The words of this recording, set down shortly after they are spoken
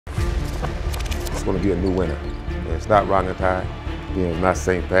it's going to be a new winner. And it's not Rotten Tide, being not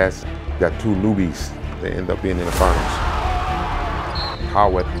St. Pat's. Got two newbies that end up being in the finals.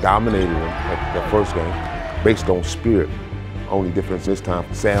 Tawa dominated them at the first game based on spirit. Only difference this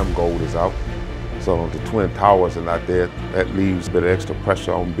time, Sam Gold is out. So the twin towers are not there. That leaves a bit of extra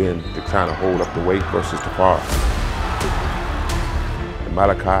pressure on Ben to kind of hold up the weight versus Tawa. And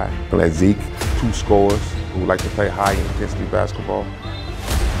Malachi and Zeke, two scorers who like to play high intensity basketball.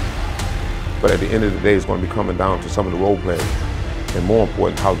 But at the end of the day, it's going to be coming down to some of the role players. And more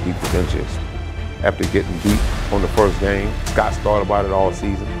important, how deep the bench is. After getting beat on the first game, Scots thought about it all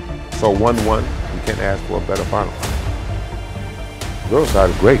season. So 1-1, you can't ask for a better final. The girls' side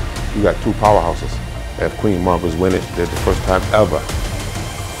is great. You got two powerhouses. If Queen Margaret's win it, they're the first time ever.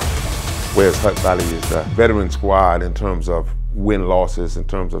 Whereas Hutt Valley is the veteran squad in terms of win-losses, in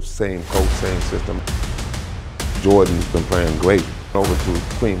terms of same coach, same system. Jordan's been playing great. Over to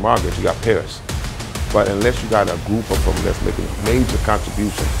Queen Margaret, you got Paris. But unless you got a group of them that's making a major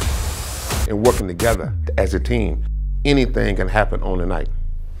contribution and working together as a team, anything can happen on the night.